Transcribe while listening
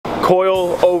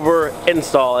coil-over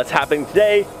install that's happening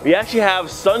today. We actually have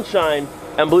sunshine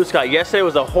and blue sky. Yesterday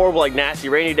was a horrible, like nasty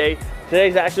rainy day.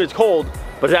 Today's actually, it's cold,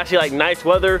 but it's actually like nice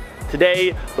weather.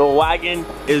 Today, the wagon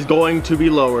is going to be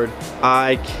lowered.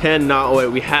 I cannot wait.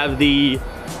 We have the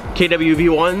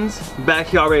KWV1s back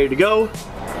here all ready to go.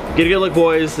 Get a good look,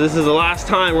 boys. This is the last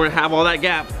time we're gonna have all that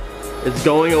gap. It's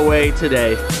going away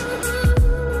today.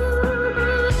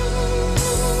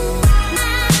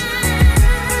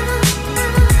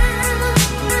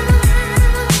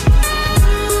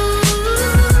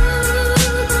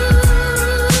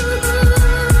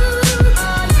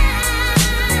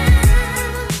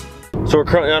 So we're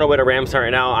currently on our way to Ramstown right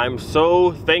now. I'm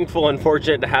so thankful and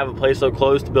fortunate to have a place so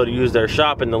close to be able to use their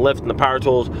shop and the lift and the power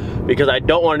tools, because I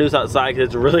don't want to do this outside because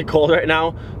it's really cold right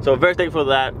now. So I'm very thankful for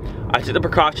that. I took the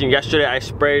precaution yesterday. I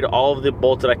sprayed all of the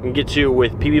bolts that I can get to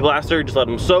with PB Blaster, just let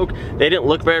them soak. They didn't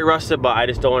look very rusted, but I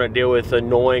just don't want to deal with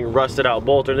annoying rusted out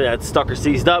bolts or anything that's stuck or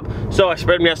seized up. So I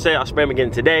sprayed them yesterday, I'll spray them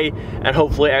again today, and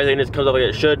hopefully everything just comes up like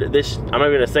it should. I'm not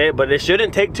even gonna say it, but it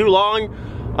shouldn't take too long.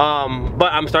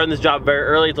 But I'm starting this job very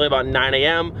early. It's only about 9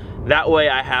 a.m. That way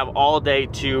I have all day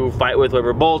to fight with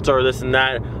whatever bolts or this and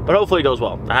that, but hopefully it goes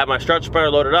well. I have my stretch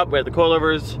spreader loaded up. We have the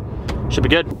coilovers. Should be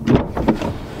good.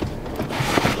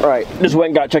 All right, just went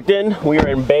and got checked in. We are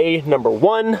in bay number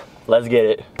 1. Let's get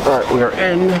it. All right, we are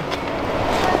in.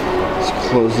 Let's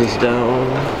close this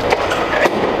down.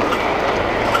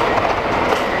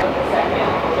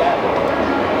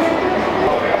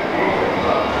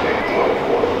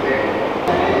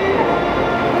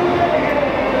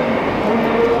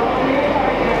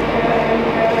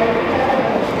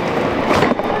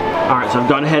 So I've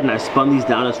gone ahead and I spun these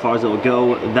down as far as it will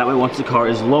go. That way once the car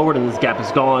is lowered and this gap is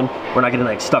gone, we're not getting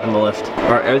like stuck in the lift.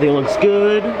 All right, everything looks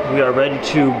good. We are ready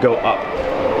to go up.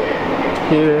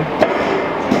 Here.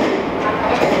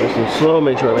 Nice and slow,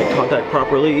 make sure I make contact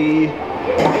properly.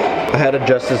 I had to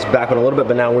adjust this back one a little bit,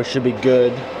 but now we should be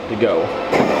good to go.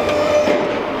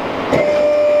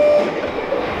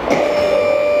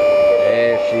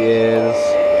 There she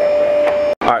is.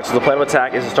 Alright, so the plan of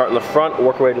attack is to start in the front,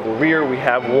 work our way to the rear. We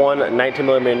have one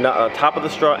 19mm nut on the top of the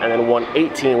strut and then one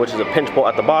 18, which is a pinch bolt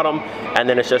at the bottom. And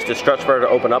then it's just a strut spreader to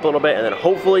open up a little bit, and then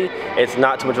hopefully it's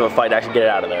not too much of a fight to actually get it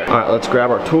out of there. Alright, let's grab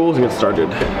our tools and get started.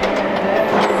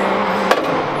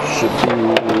 Should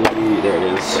be, there it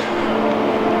is.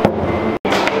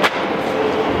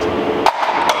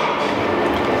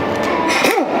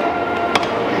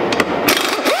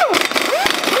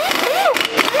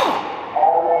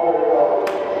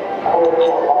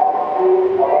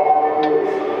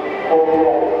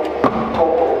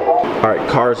 Alright,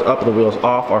 car's up and the wheel's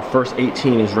off. Our first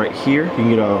 18 is right here. You can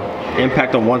get an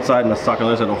impact on one side and a sock on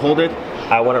the other side to hold it.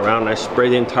 I went around and I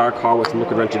sprayed the entire car with some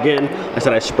liquid wrench again. I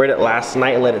said I sprayed it last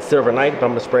night and let it sit overnight, but I'm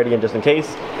going to spray it again just in case.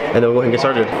 And then we'll go ahead and get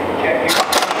started.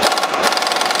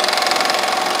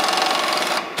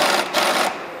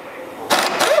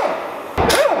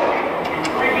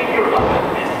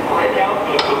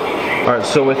 Alright,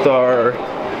 so with our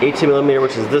 18mm,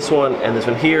 which is this one and this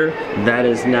one here, that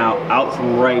is now out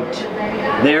right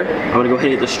there. I'm gonna go ahead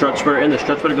and get the strut spreader in. The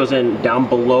strut spreader goes in down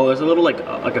below. There's a little like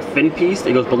a fin piece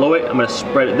that goes below it. I'm gonna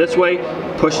spread it this way,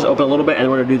 push it open a little bit, and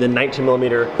then we're gonna do the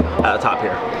 19mm at the top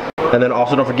here. And then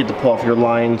also don't forget to pull off your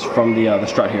lines from the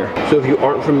strut here. So if you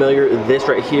aren't familiar, this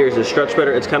right here is a strut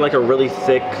spreader. It's kind of like a really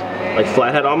thick, like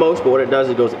flathead almost, but what it does,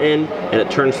 it goes in and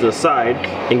it turns to the side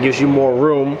and gives you more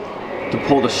room to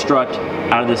pull the strut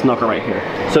out of this knuckle right here.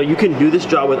 So you can do this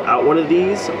job without one of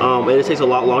these. It just takes a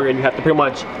lot longer and you have to pretty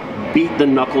much beat the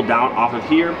knuckle down off of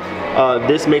here.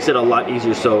 This makes it a lot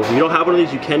easier. So if you don't have one of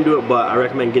these, you can do it, but I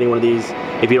recommend getting one of these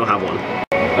if you don't have one.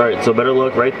 All right, so better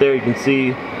look right there. You can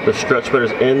see the strut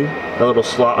spreader's in a little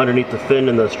slot underneath the fin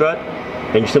in the strut,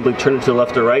 and you simply turn it to the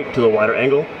left or right to the wider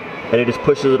angle, and it just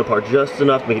pushes it apart just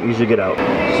enough to make it easier to get out.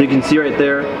 So you can see right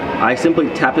there, I simply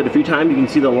tapped it a few times. You can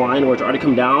see the line where it's already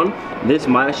come down. This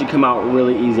might actually come out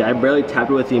really easy. I barely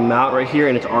tapped it with the amount right here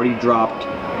and it's already dropped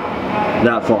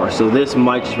that far. So this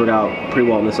might just work out pretty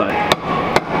well on this side.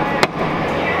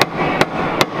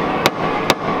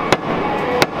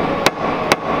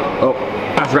 Oh,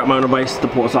 I forgot my own device to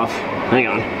pull this off. Hang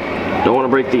on. Don't want to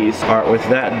break these. All right, with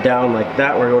that down like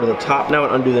that, we're gonna go to the top now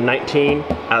and undo the 19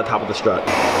 at the top of the strut.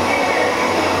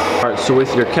 All right, so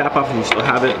with your cap off, if you still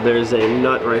have it, there's a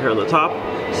nut right here on the top,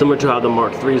 similar to how the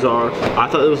Mark 3s are. I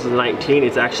thought it was a 19,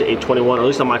 it's actually a 21, or at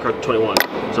least on my car, 21.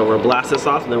 So we're gonna blast this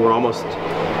off and then we're almost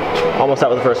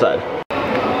out with the first side.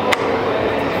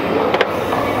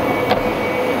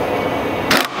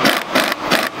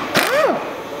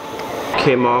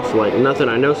 came off like nothing.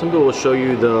 I know some people will show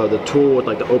you the tool with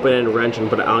like the open end wrench and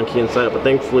put an Allen key inside it, but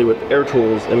thankfully with air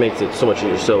tools, it makes it so much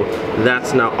easier. So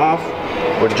that's now off.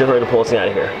 We're just ready to pull this thing out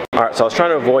of here. All right, so I was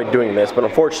trying to avoid doing this, but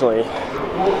unfortunately,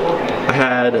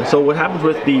 so what happens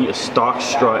with the stock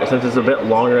strut, since it's a bit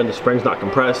longer and the spring's not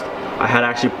compressed, I had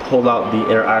actually pulled out the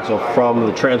inner axle from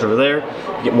the trans over there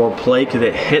to get more play because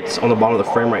it hits on the bottom of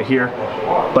the frame right here,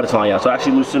 but it's fine, yeah. So I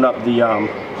actually loosened up the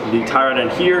tire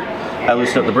end here. I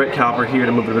loosened up the brake caliper here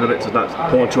to move it a little bit so it's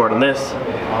not pulling too hard on this.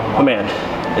 Oh man,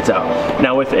 it's out.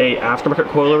 Now with a aftermarket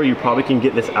coilover, you probably can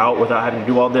get this out without having to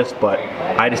do all this, but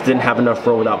I just didn't have enough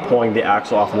room without pulling the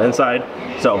axle off on the inside.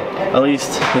 So at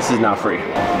least this is now free.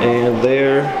 And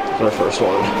there's our first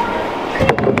one.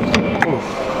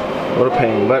 Oof, what a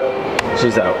pain, but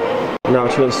she's out. Now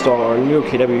to install our new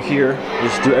KW here,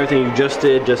 just do everything you just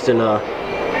did, just in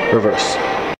reverse.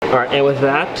 All right, and with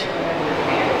that,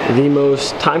 the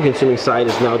most time-consuming side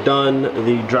is now done.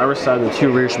 The driver's side and the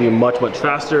two rear should be much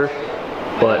faster,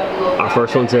 but our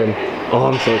first one's in.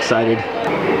 Oh, I'm so excited.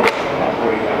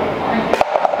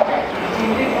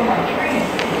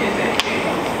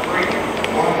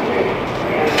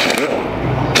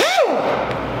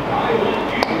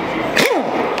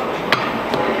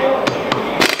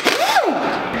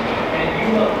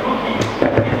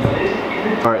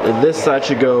 Alright, this side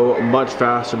should go much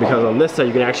faster because on this side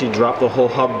you can actually drop the whole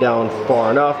hub down far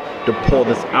enough to pull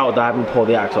this out without having to pull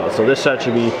the axle out. So this side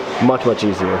should be much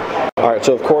easier. Alright,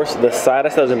 so of course the side I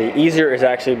said was going to be easier is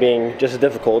actually being just as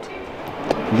difficult.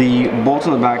 The bolt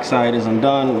on the back side is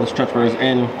undone, the strut bar is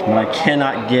in, but I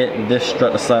cannot get this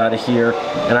strut to slide out of here.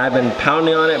 And I've been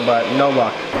pounding on it, but no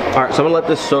luck. Alright, so I'm going to let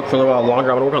this soak for a little while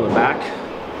longer. I'm going to work on the back.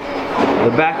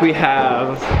 The back we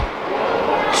have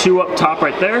two up top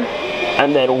right there,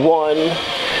 and then one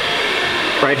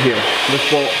right here.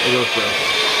 This bolt goes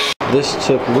through. This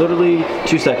took literally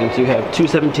 2 seconds. You have two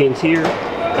 17s here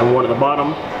and one at the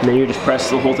bottom, and then you just press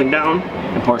the whole thing down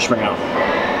and pour a spring out.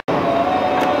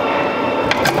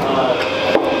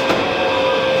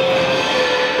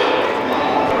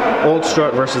 Old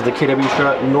strut versus the KW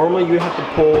strut. Normally you have to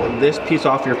pull this piece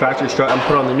off your factory strut and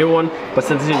put on the new one, but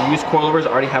since these are used coilovers, I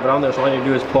already have it on there, so all you need to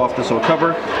do is pull off this little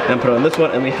cover and put it on this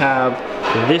one, and we have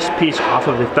this piece off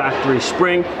of the factory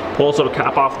spring, pull this little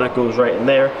cap off, that goes right in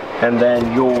there, and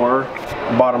then your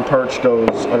bottom perch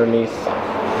goes underneath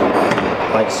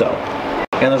like so.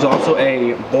 And there's also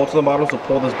a bolt on the bottom, so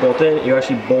pull this bolt in, you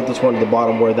actually bolt this one to the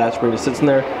bottom where that spring just sits in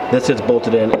there, this sits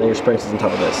bolted in, and then your spring sits on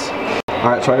top of this.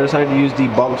 Alright, so I decided to use the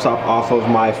bump stop off of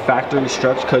my factory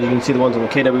struts because you can see the ones on the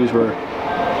KWs were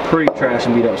pretty trash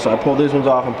and beat up. So I pulled these ones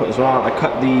off and put this one on. I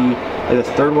cut the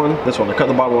third one, this one, I cut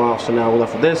the bottom one off, so now we're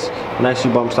left with this. Nice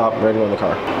new bump stop, ready to go in the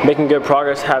car. Making good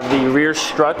progress, have the rear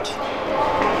strut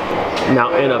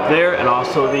now in up there, and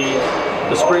also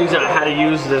the springs that I had to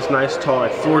use this nice tall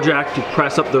like floor jack to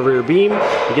press up the rear beam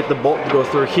to get the bolt to go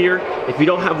through here. If you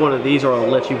don't have one of these or a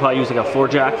lift, you probably use like a floor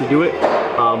jack to do it.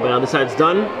 But now this side's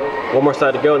done. One more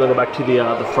side to go, and then go back to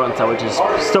the front side, which is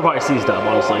still probably seized up,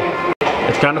 honestly.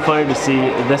 It's kind of funny to see,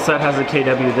 this side has a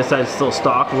KW, this side is still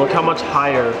stock. Look how much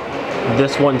higher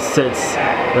this one sits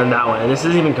than that one. And this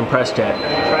isn't even compressed yet.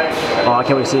 Oh, I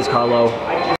can't wait to see this car low.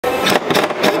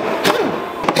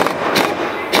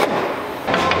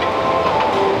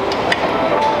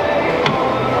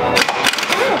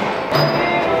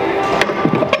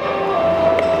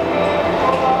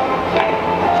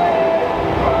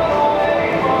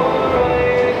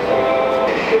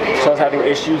 Having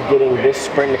issues getting this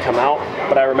spring to come out,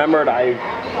 but I remembered I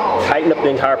tightened up the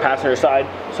entire passenger side,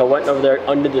 so I went over there,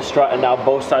 undid the strut, and now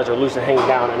both sides are loose and hanging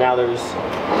down, and now there's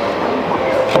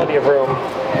plenty of room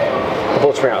to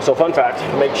pull the spring out. So fun fact,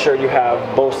 make sure you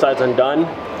have both sides undone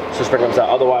so the spring comes out,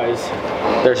 otherwise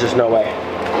there's just no way.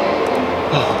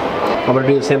 I'm going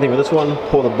to do the same thing with this one,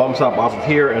 pull the bump stop off of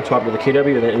here and swap to the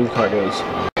KW, and then in the car goes.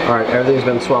 Alright, everything's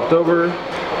been swapped over,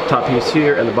 top piece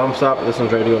here and the bump stop, this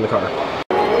one's ready to go in the car.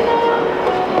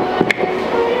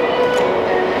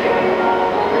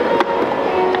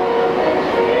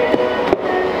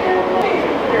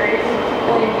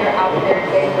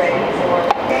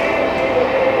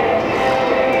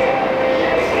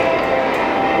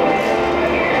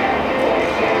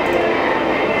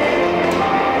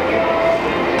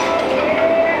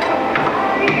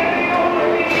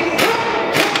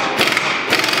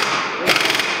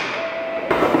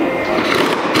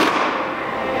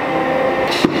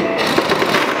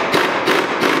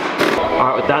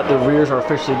 With that, the rears are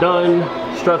officially done,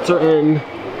 struts are in,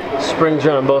 springs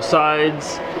are on both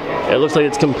sides. It looks like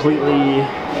it's completely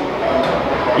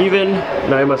even.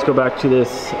 Now I must go back to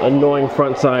this annoying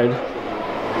front side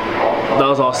that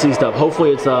was all seized up.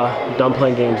 Hopefully it's done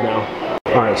playing games now.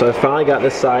 Alright, so I finally got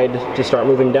this side to start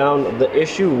moving down. The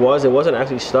issue was it wasn't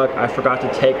actually stuck. I forgot to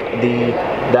take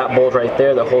that bolt right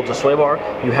there that holds the sway bar.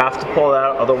 You have to pull it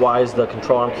out, otherwise the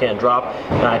control arm can't drop.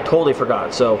 And I totally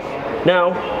forgot. So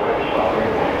now,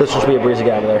 this should be a breeze to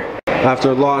get out of there.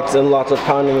 After lots and lots of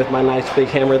pounding with my nice big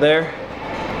hammer there,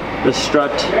 the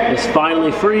strut is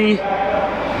finally free.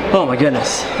 Oh my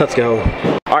goodness, let's go.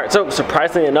 Alright, so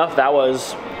surprisingly enough, that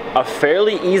was a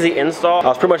fairly easy install. I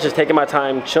was pretty much just taking my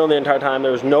time, chilling the entire time.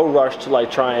 There was no rush to like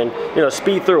try and, you know,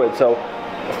 speed through it. So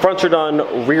fronts are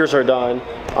done, rears are done.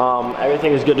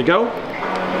 Everything is good to go.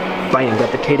 Bam,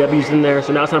 got the KWs in there.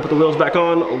 So now it's time to put the wheels back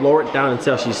on, lower it down and see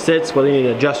how she sits, whether you need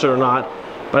to adjust it or not.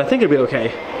 But I think it'll be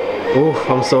okay. Ooh,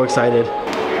 I'm so excited.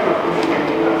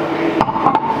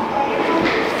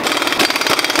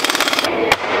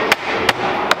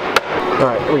 All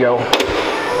right, here we go.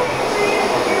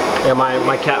 Yeah,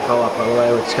 my cat fell off by the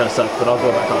way, which kind of sucks, but I'll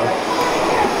go back on.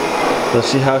 Let's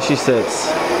see how she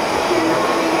sits.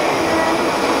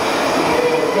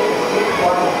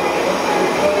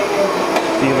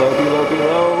 Below, below,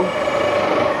 below.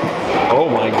 Oh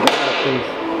my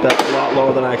god, that's a lot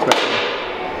lower than I expected.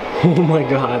 Oh my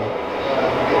god.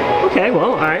 Okay,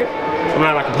 well, alright. I'm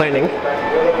not complaining.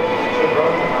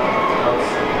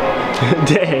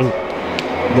 Dang.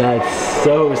 That's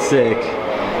so sick.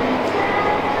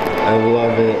 I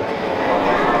love it.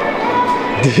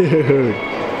 Dude.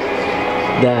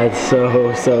 That's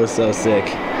so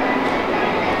sick.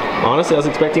 Honestly, I was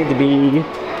expecting it to be...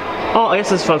 Oh, I guess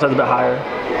this front side's a bit higher.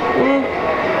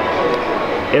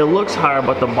 It looks higher,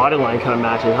 but the body line kind of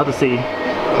matches. I'll have to see.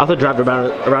 I'll have to drive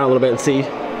around a little bit and see.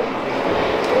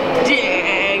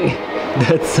 Dang!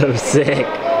 That's so sick.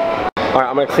 Alright,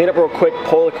 I'm gonna clean up real quick,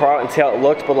 pull the car out and see how it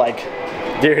looks, but like,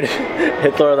 dude,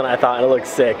 it's lower than I thought and it looks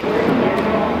sick.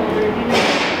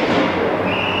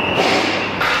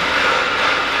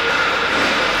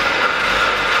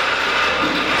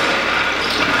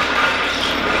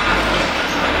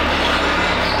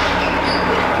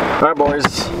 Alright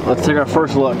boys, let's take our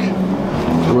first look.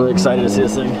 I'm really excited to see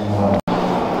this thing.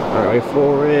 Alright, wait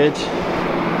for it.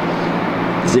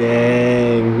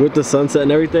 Dang, with the sunset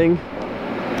and everything.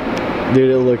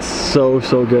 Dude, it looks so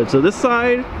good. So this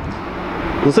side,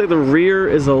 looks like the rear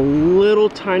is a little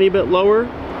tiny bit lower.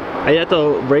 I have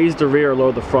to raise the rear or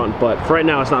lower the front, but for right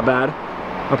now it's not bad.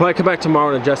 I'll probably come back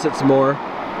tomorrow and adjust it some more.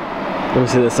 Let me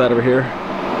see this side over here.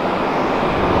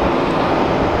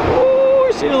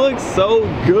 She looks so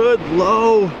good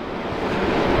low.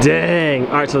 Dang.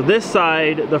 All right, so this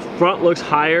side, the front looks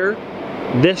higher.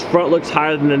 This front looks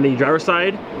higher than the driver's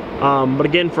side. But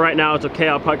again, for right now, it's okay.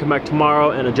 I'll probably come back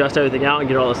tomorrow and adjust everything out and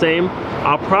get it all the same.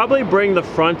 I'll probably bring the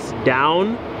fronts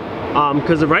down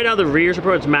because right now the rears are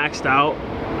pretty much maxed out.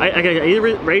 I can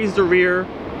either raise the rear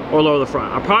or lower the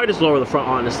front. I'll probably just lower the front,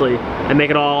 honestly, and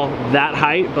make it all that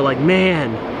height. But like,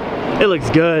 man, it looks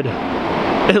good.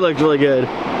 It looks really good.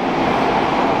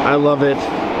 I love it.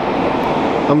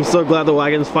 I'm so glad the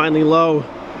wagon's finally low.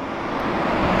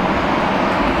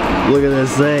 Look at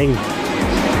this thing.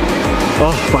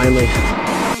 Oh, finally.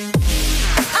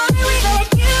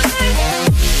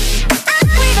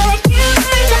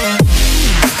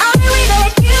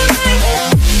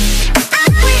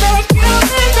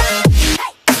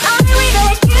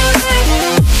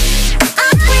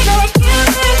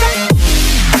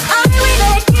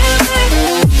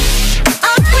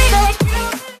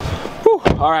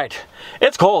 All right,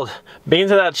 it's cold. Being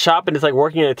to that shop and it's like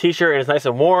working in a t-shirt and it's nice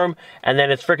and warm, and then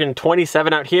it's freaking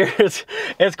 27 out here. It's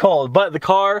cold, but the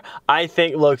car I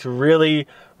think looks really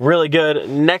good.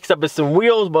 Next up is some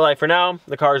wheels, but like for now,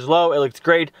 the car is low. It looks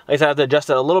great. Like I said, I have to adjust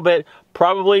it a little bit.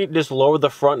 Probably just lower the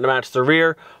front to match the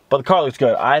rear, but the car looks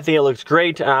good. I think it looks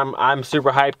great. I'm super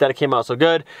hyped that it came out so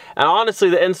good. And honestly,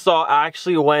 the install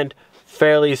actually went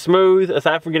fairly smooth,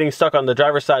 aside from getting stuck on the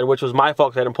driver's side, which was my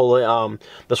fault because I didn't pull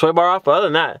the sway bar off. But other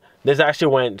than that, this actually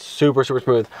went super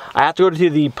smooth. I have to go to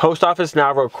the post office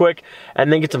now real quick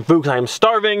and then get some food because I am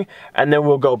starving, and then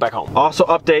we'll go back home. Also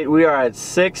update, we are at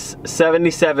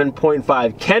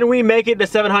 677.5. Can we make it to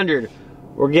 700?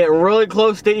 We're getting really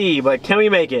close to E, but can we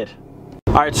make it?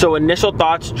 Alright, so initial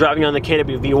thoughts driving on the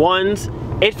KW V1s.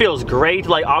 It feels great.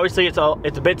 Like obviously it's a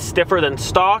bit stiffer than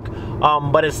stock,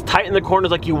 but it's tight in the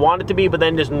corners like you want it to be, but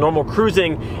then just normal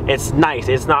cruising, it's nice.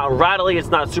 It's not rattly, it's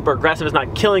not super aggressive, it's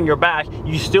not killing your back.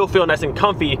 You still feel nice and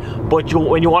comfy, but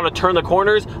when you want to turn the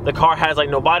corners, the car has like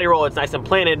no body roll, it's nice and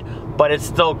planted, but it's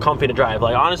still comfy to drive.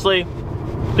 Like honestly,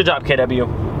 good job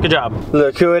KW, good job.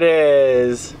 Look who it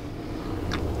is.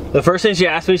 The first thing she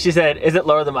asked me, she said, is it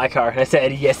lower than my car? And I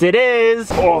said, yes it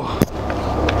is. Oh.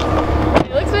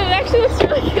 It actually looks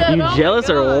really good. You jealous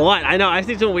or what? I know, I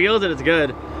see some wheels and it's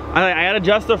good. I gotta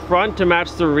adjust the front to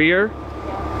match the rear,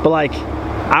 but like,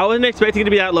 I wasn't expecting it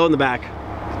to be that low in the back.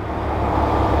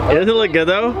 It doesn't look good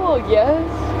though. Oh yes.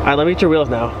 All right, let me get your wheels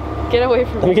now. Get away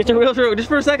from me. Let me get your wheels just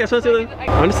for a second.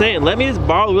 I'm just saying, let me just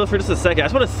borrow the wheels for just a second. I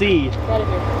just want to see. Get out of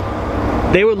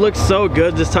here. They would look so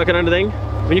good just tucking under thing.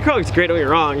 I mean, your car looks great, don't get me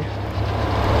wrong.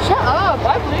 Shut up,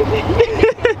 I believe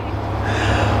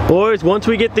it. Boys, once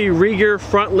we get the rear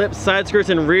front lip, side skirts,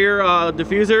 and rear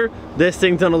diffuser, this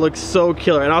thing's gonna look so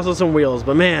killer. And also some wheels,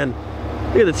 but man,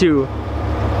 look at the two.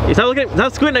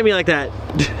 Stop squinting at me like that.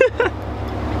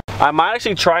 I might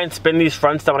actually try and spin these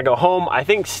fronts when I go home. I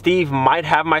think Steve might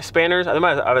have my spanners. I think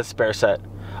I have a spare set.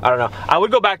 I don't know. I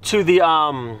would go back to the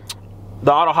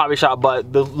auto hobby shop,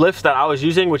 but the lifts that I was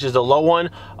using, which is the low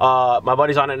one, my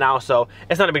buddy's on it now, so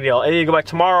it's not a big deal. I either go back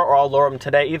tomorrow or I'll lower them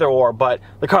today, either or, but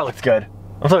the car looks good.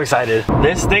 I'm so excited.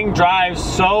 This thing drives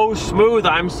so smooth.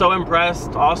 I'm so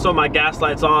impressed. Also, my gas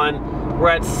light's on. We're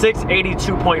at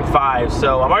 682.5,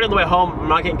 so I'm already on the way home. I'm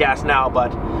not getting gas now,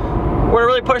 but we're gonna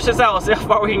really push this out. Let's see how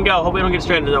far we can go. Hope we don't get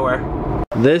stranded nowhere.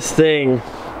 This thing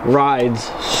rides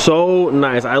so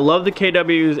nice. I love the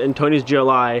KWs and Tony's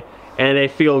GLI, and they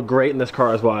feel great in this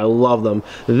car as well. I love them.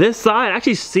 This side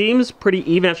actually seems pretty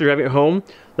even after driving it home.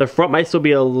 The front might still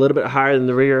be a little bit higher than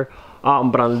the rear,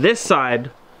 but on this side,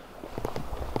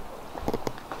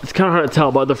 it's kind of hard to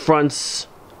tell, but the front's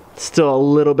still a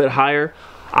little bit higher.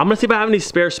 I'm gonna see if I have any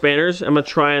spare spanners. I'm gonna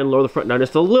try and lower the front down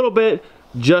just a little bit,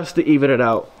 just to even it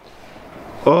out.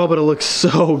 Oh, but it looks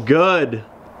so good.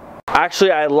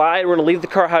 Actually, I lied. We're gonna leave the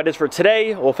car how it is for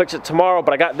today. We'll fix it tomorrow,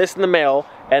 but I got this in the mail,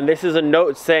 and this is a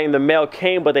note saying the mail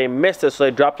came, but they missed it, so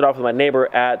they dropped it off with my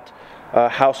neighbor at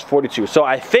house 42. So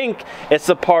I think it's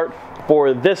the part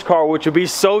for this car, which would be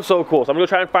so, so cool. So I'm gonna go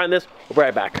try and find this. We'll be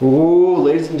right back. Ooh,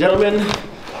 ladies and gentlemen,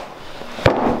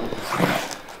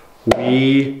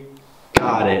 we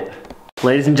got it.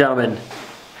 Ladies and gentlemen,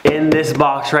 in this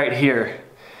box right here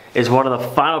is one of the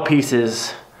final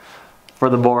pieces for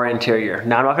the Bora interior.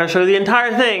 Now I'm not gonna show you the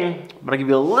entire thing, but I'll give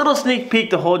you a little sneak peek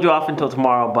to hold you off until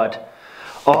tomorrow, but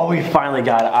oh, we finally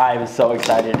got it. I'm so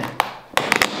excited.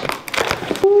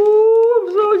 Ooh,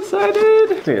 I'm so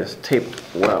excited. I think it's taped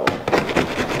well.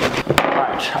 All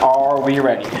right, are we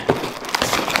ready?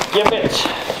 Give it.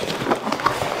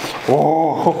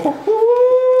 Oh.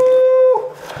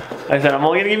 Like I said, I'm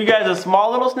only gonna give you guys a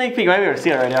small little sneak peek. Maybe you're gonna see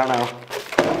it already, I don't know.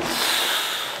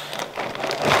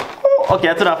 Okay,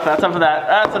 that's enough. That's enough of that.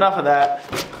 That's enough of that.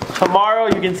 Tomorrow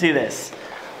you can see this.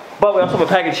 But we also have a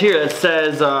package here that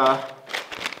says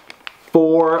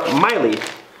for Miley.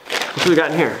 What's we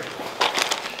got in here?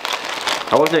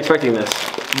 I wasn't expecting this.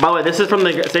 By the way, this is from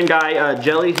the same guy,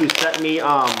 Jelly, who sent me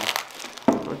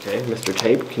okay, Mr.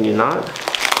 Tape, can you not?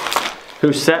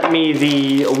 Who sent me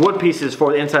the wood pieces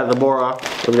for the inside of the Bora.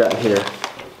 What we got in here?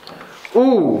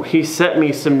 Ooh, he sent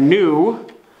me some new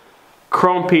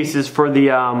chrome pieces for the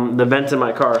vents in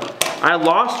my car. I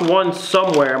lost one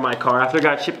somewhere in my car after it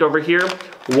got shipped over here.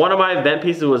 One of my vent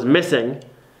pieces was missing.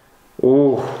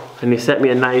 Ooh, and he sent me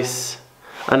a nice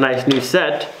new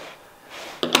set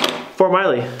for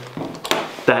Miley.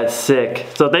 That's sick.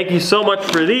 So thank you so much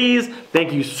for these.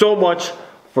 Thank you so much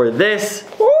for this.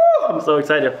 Woo, I'm so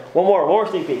excited. One more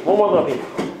sneak peek. One more little peek.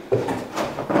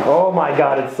 Oh my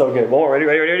God, it's so good. One more, ready?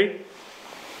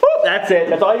 Woo, that's it,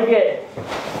 that's all you get.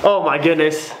 Oh my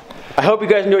goodness. I hope you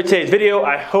guys enjoyed today's video.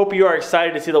 I hope you are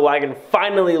excited to see the wagon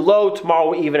finally low.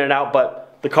 Tomorrow we'll even it out,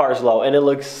 but the car is low and it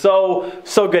looks so,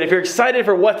 so good. If you're excited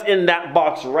for what's in that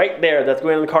box right there that's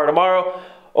going in the car tomorrow,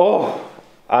 oh,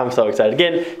 I'm so excited.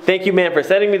 Again, thank you, man, for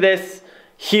sending me this.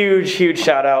 Huge, huge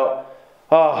shout out.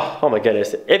 Oh my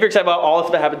goodness. If you're excited about all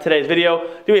this that happened in today's video,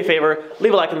 do me a favor,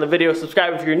 leave a like on the video,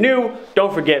 subscribe if you're new.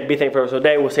 Don't forget, be thankful for the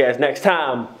day. We'll see you guys next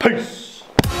time. Peace.